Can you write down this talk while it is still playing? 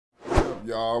up,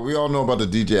 y'all? We all know about the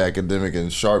DJ Akademiks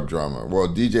and Sharp drama. Well,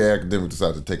 DJ Akademiks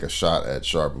decided to take a shot at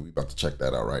Sharp, and we about to check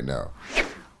that out right now.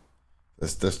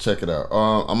 Let's check it out.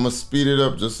 I'm gonna speed it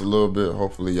up just a little bit.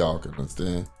 Hopefully, y'all can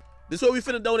understand. This is where we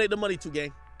finna donate the money to,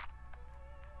 gang.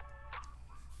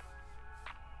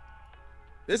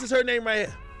 This is her name right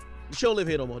here. She don't live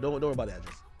here no more. Don't worry about the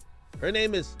address. Her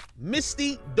name is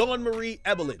Misty Dawn Marie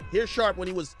Evelyn. Here's Sharp when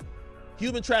he was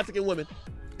human trafficking women.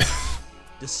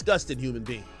 Disgusting human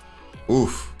being.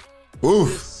 Oof. Oof.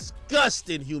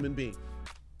 Disgusting human being.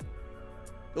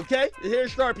 Okay?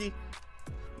 Here's Sharpie.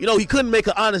 You know, he couldn't make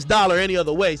an honest dollar any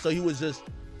other way, so he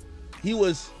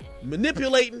was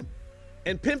manipulating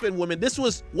and pimping women. This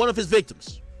was one of his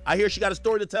victims. I hear she got a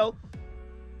story to tell.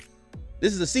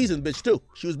 This is a seasoned bitch, too.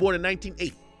 She was born in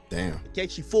 1980. Damn. Okay,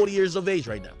 she's 40 years of age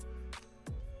right now.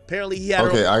 Apparently, he had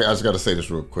Okay, I just got to say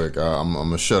this real quick. I'm going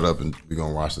to shut up and we're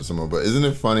going to watch this some more. But isn't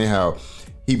it funny how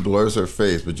he blurs her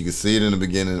face, but you can see it in the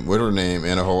beginning with her name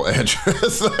and her whole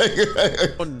address?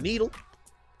 On a needle.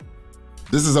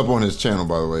 This is up on his channel,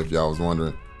 by the way, if y'all was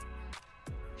wondering.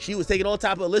 She was taking all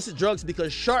type of illicit drugs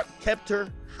because Sharp kept her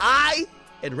high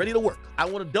and ready to work. I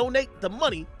want to donate the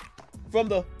money from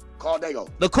the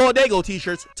Caldego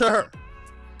t-shirts to her.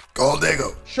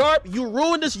 Caldego. Sharp, you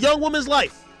ruined this young woman's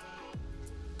life.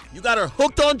 You got her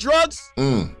hooked on drugs,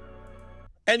 and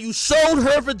you sold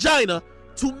her vagina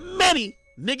to many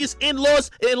niggas in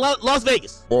Las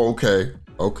Vegas. Oh, okay.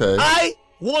 I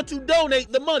want to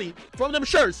donate the money from them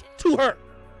shirts to her.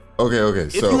 Okay.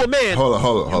 If you a man, hold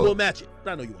on. You will match it.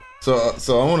 I know you will.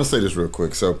 So I want to say this real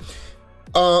quick. So,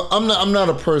 I'm not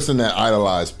a person that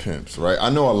idolizes pimps, right? I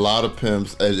know a lot of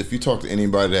pimps. If you talk to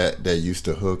anybody that used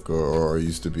to hook or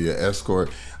used to be an escort,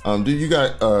 you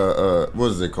got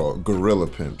what is it called? Gorilla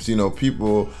pimps. You know,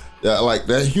 people that like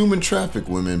that human traffic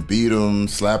women, beat them,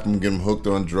 slap them, get them hooked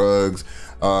on drugs.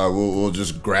 We'll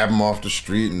just grab them off the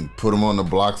street and put them on the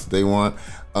blocks that they want.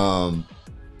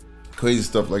 Crazy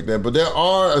stuff like that. But there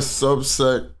are a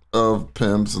subset of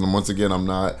pimps, and once again, I'm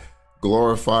not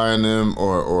glorifying them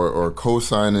or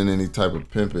co-signing any type of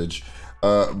pimpage,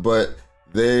 but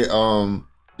they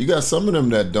you got some of them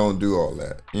that don't do all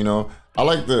that. You know, I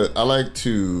like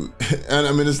to and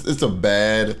I mean it's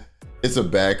a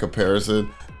bad comparison,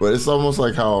 but it's almost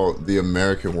like how the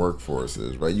American workforce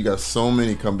is, right? You got so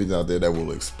many companies out there that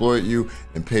will exploit you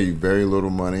and pay you very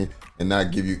little money and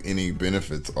not give you any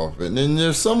benefits off it. And then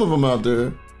there's some of them out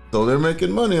there, though they're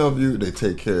making money off you, they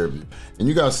take care of you. And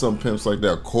you got some pimps like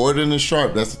that. Corden and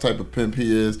Sharp, that's the type of pimp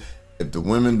he is. If the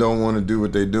women don't want to do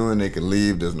what they're doing, they can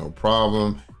leave, there's no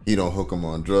problem. He don't hook them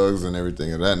on drugs and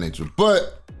everything of that nature.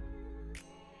 But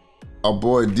our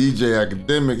boy DJ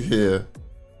Akademiks here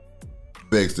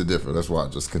begs to differ. That's why I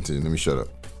just continue. Let me shut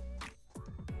up.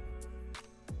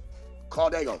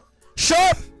 Caldego.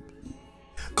 Sharp!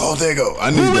 Caldego, I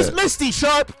need that. Who is Misty,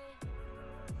 Sharp?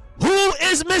 Who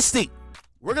is Misty?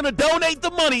 We're gonna donate the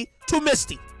money to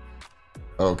Misty.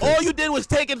 Okay. All you did was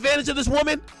take advantage of this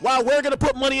woman while we're gonna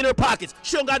put money in her pockets.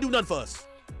 She don't gotta do nothing for us.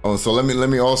 Oh, so let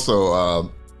me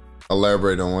also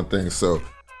elaborate on one thing. So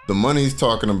the money he's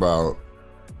talking about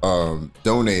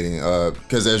donating,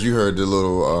 because as you heard the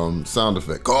little sound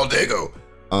effect, Caldego.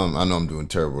 I know I'm doing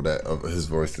terrible of his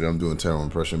voice today. I'm doing a terrible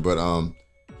impression, but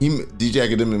DJ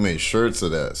Akademiks made shirts of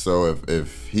that. So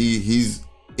if he's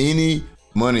any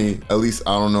money, at least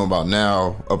I don't know about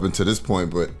now up until this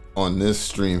point, but on this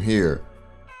stream here,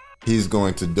 he's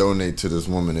going to donate to this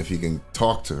woman if he can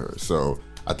talk to her. So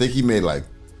I think he made like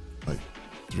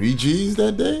 3 G's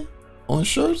that day on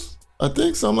shirts. I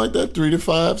think something like that, 3 to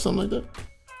 5, something like that.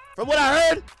 From what I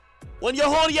heard, when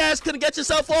your horny ass couldn't get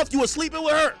yourself off, you were sleeping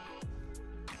with her.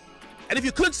 And if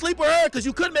you couldn't sleep with her because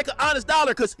you couldn't make an honest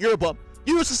dollar because you're a bum,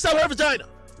 you used to sell her vagina.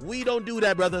 We don't do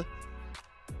that, brother.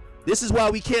 This is why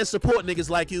we can't support niggas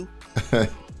like you.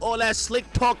 All that slick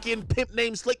talking, pimp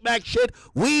name, slick back shit.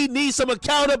 We need some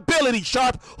accountability,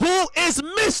 Sharp. Who is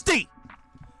Misty?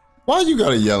 Why you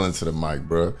gotta yell into the mic,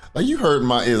 bro? Like, you hurt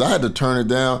my ears. I had to turn it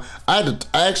down. I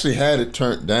actually had it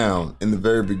turned down in the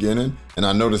very beginning, and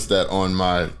I noticed that on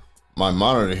my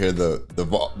monitor here,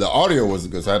 the audio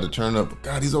wasn't good, so I had to turn it up.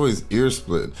 God, he's always ear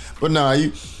split. But nah,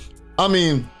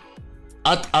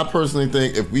 I personally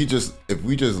think if we just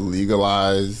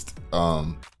legalized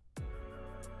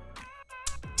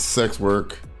sex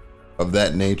work of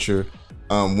that nature,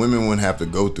 women wouldn't have to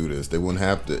go through this. They wouldn't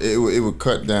have to. It would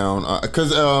cut down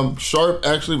because Sharp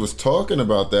actually was talking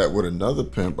about that with another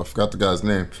pimp. I forgot the guy's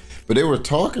name, but they were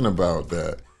talking about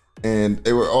that, and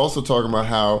they were also talking about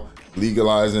how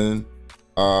legalizing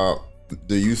the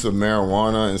use of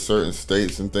marijuana in certain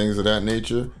states and things of that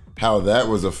nature, how that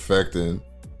was affecting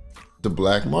the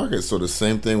black market. So the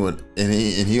same thing with and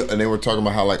they were talking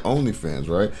about how like OnlyFans,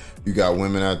 right? You got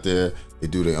women out there, they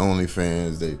do their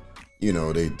OnlyFans, they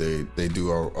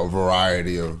do a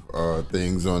variety of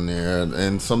things on there,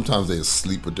 and sometimes they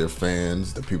sleep with their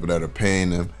fans, the people that are paying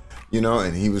them,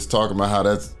 and he was talking about how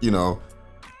that's,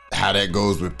 how that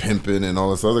goes with pimping and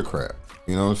all this other crap,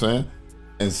 you know what I'm saying?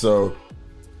 And so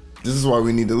this is why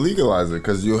we need to legalize it,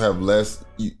 because you'll have less,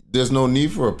 there's no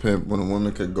need for a pimp when a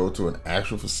woman could go to an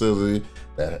actual facility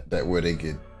that where they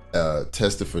get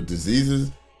tested for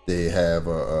diseases. They have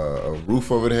a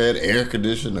roof over their head, air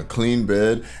conditioning, a clean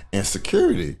bed, and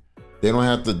security. They don't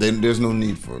have to, there's no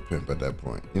need for a pimp at that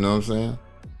point. You know what I'm saying?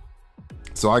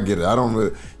 So I get it. I don't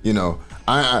really,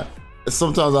 I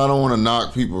sometimes I don't want to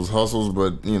knock people's hustles,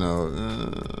 but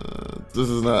this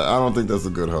is not, I don't think that's a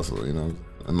good hustle, in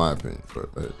my opinion, but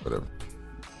hey, whatever.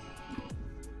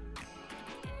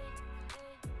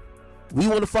 We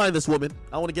want to find this woman.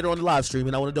 I want to get her on the live stream,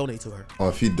 and I want to donate to her. Oh,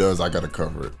 if he does, I got to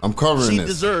cover it. I'm covering this. She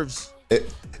deserves.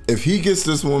 If he gets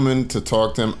this woman to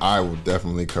talk to him, I will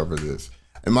definitely cover this.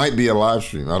 It might be a live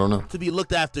stream. I don't know. To be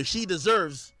looked after. She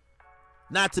deserves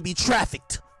not to be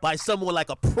trafficked by someone like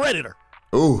a predator.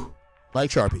 Ooh.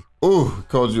 Like Sharpie. Ooh,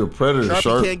 called you a predator,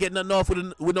 Sharpie can't get nothing off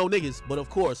with no niggas, but of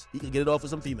course, he can get it off with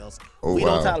some females. Oh, we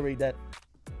wow. don't tolerate that.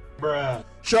 Bruh.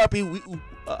 Sharpie,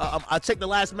 I checked the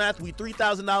last math. We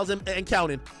 $3,000 and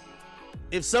counting.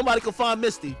 If somebody can find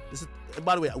Misty, and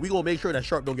by the way, we gonna make sure that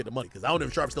Sharp don't get the money, because I don't know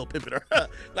if Sharp's still pimping her.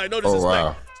 Like, no disrespect.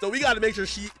 Wow. So we got to make sure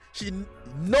she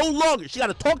no longer, she got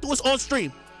to talk to us on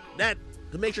stream, that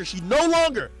to make sure she no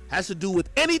longer has to do with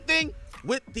anything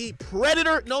with the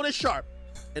predator known as Sharp.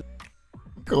 And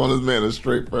calling this man a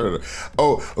straight predator.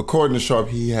 Oh, according to Sharp,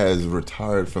 he has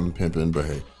retired from pimping, but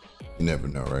hey, you never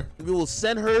know, right? we will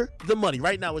send her the money.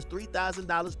 Right now it's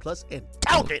 $3,000 plus and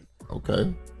counting.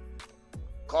 Okay.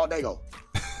 Call Dago.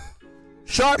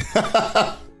 Sharp,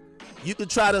 you can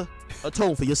try to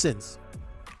atone for your sins.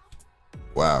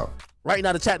 Wow. Right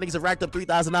now, the chat niggas have racked up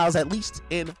 $3,000 at least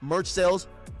in merch sales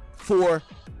for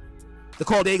the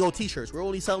Call Dago t-shirts. We're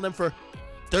only selling them for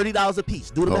 $30 a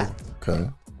piece. Do the math. Okay.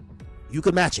 You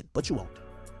could match it, but you won't.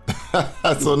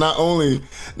 So not only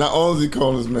is he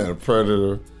calling this man a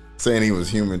predator, saying he was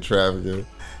human trafficking,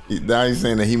 now he's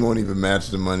saying that he won't even match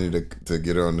the money to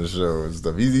get her on the show and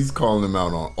stuff. He's calling him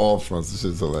out on all fronts. This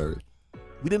shit's hilarious.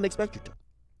 We didn't expect you to.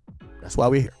 That's why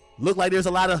we're here. Look like there's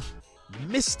a lot of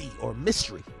misty or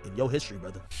mystery in your history,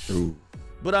 brother. Ooh.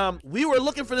 But we were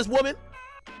looking for this woman.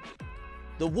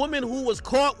 The woman who was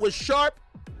caught with Sharp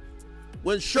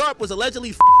when Sharp was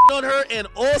allegedly on her and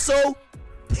also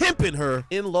pimping her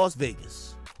in Las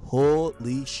Vegas.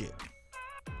 Holy shit.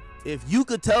 If you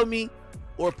could tell me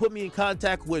or put me in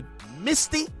contact with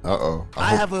Misty,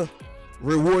 I have a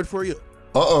reward for you.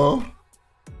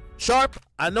 Sharp,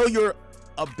 I know you're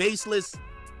a baseless,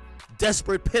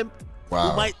 desperate pimp.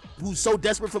 Wow. Who's so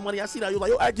desperate for money. I see that you're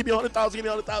like, yo, give me 100,000, give me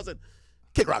 100,000.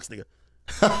 Kick rocks, nigga.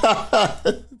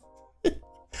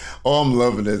 Oh, I'm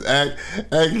loving this. I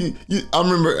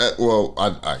remember,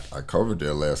 I covered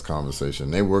their last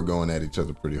conversation. They were going at each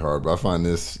other pretty hard, but I find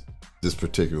this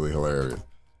particularly hilarious.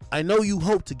 I know you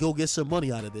hope to go get some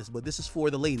money out of this, but this is for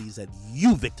the ladies that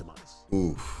you victimize.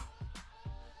 Oof.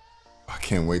 I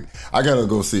can't wait. I gotta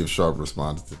go see if Sharp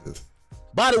responded to this.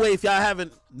 By the way, if y'all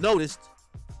haven't noticed,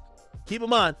 keep in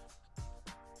mind,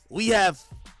 we have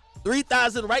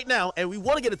 3,000 right now, and we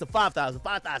want to get it to 5,000.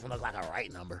 5,000 looks like a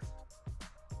right number.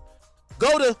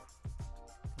 Go to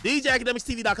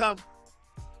DJAkademikstv.com.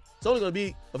 It's only going to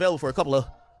be available for a couple of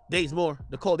days more.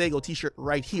 The Call Dago t-shirt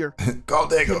right here. Call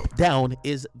Dago. Down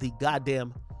is the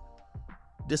goddamn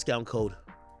discount code.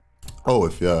 Oh,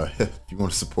 if you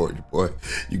want to support your boy,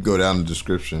 you can go down in the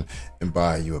description and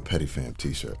buy you a Petty Fam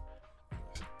t-shirt.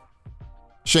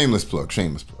 Shameless plug.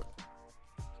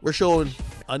 We're showing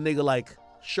a nigga like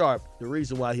Sharp the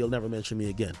reason why he'll never mention me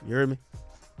again. You heard me?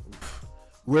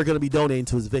 We're going to be donating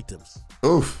to his victims.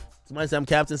 Oof. Somebody say I'm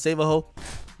Captain Save-A-Ho.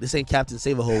 This ain't Captain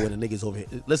Save-A-Ho when the nigga's over here.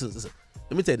 Listen.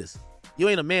 Let me tell you this. You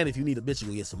ain't a man if you need a bitch to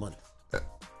go get some money.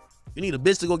 You need a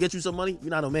bitch to go get you some money,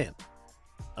 you're not a man.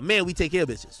 A man, we take care of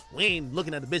bitches. We ain't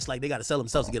looking at the bitch like they got to sell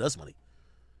themselves to get us money.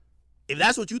 If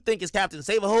that's what you think is Captain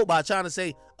Save-A-Ho by trying to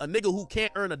say a nigga who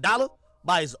can't earn $1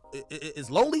 by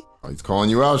is lonely. Oh, he's calling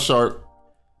you out, Sharp.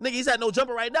 Nigga, he's at no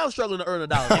jumper right now struggling to earn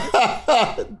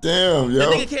 $1. Damn, yo. The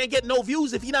nigga can't get no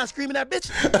views if he not screaming at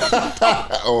bitches.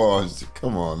 Oh,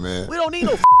 come on, man. We don't need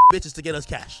no bitches to get us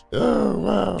cash. Oh,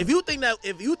 wow. If you think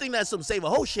that's some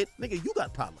Save-A-Ho shit, nigga, you got a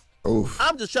problem. Oof.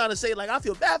 I'm just trying to say, like, I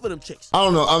feel bad for them chicks. I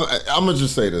don't know. I'm going to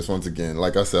just say this once again.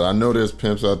 Like I said, I know there's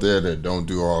pimps out there that don't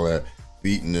do all that,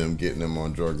 beating them, getting them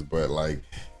on drugs, but like,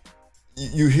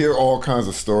 you hear all kinds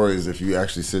of stories if you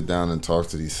actually sit down and talk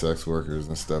to these sex workers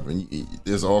and stuff, and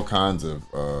there's all kinds of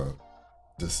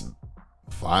just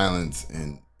violence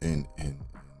and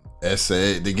SA.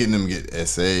 They're getting them get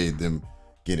SA'd, them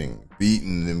getting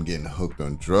beaten, them getting hooked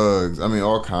on drugs. I mean,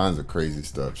 all kinds of crazy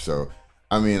stuff. So,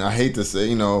 I mean, I hate to say,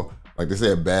 you know, like they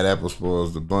say, a bad apple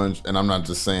spoils the bunch. And I'm not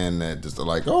just saying that just to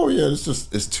like, oh yeah, it's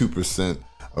 2%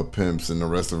 of pimps and the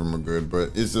rest of them are good.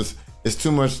 But it's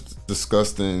too much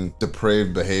disgusting,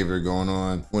 depraved behavior going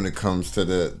on when it comes to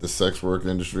the sex work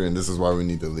industry. And this is why we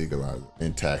need to legalize it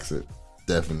and tax it.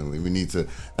 Definitely, we need to,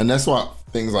 and that's why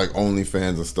things like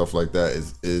OnlyFans and stuff like that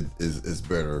is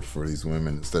better for these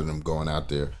women instead of them going out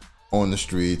there on the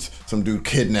streets, some dude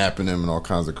kidnapping them and all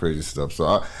kinds of crazy stuff.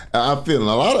 So I feel a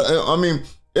lot of, I mean,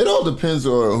 it all depends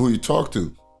on who you talk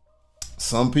to.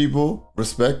 Some people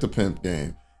respect the pimp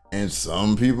game, and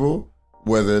some people,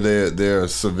 whether they're a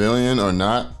civilian or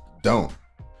not, don't.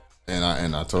 And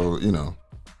I told, you know,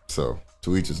 so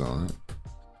to each his own. Right?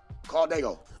 Call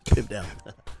Dago. Pimp down.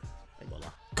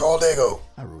 Call Dago.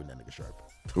 I ruined that nigga Sharp.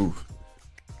 Oof.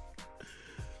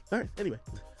 All right, anyway.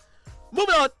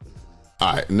 Moving on.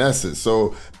 All right, and that's it.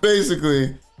 So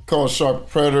basically, called Sharp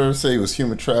predator, say he was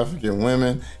human trafficking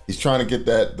women. He's trying to get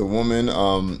the woman,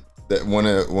 that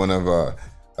one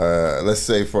of let's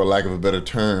say, for lack of a better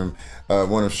term,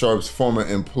 one of Sharp's former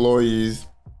employees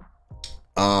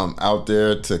out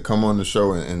there to come on the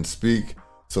show and speak.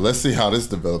 So let's see how this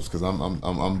develops, because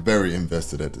I'm very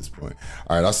invested at this point.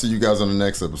 All right, I'll see you guys on the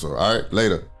next episode. All right,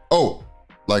 later. Oh,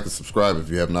 like and subscribe if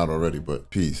you have not already, but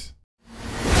peace.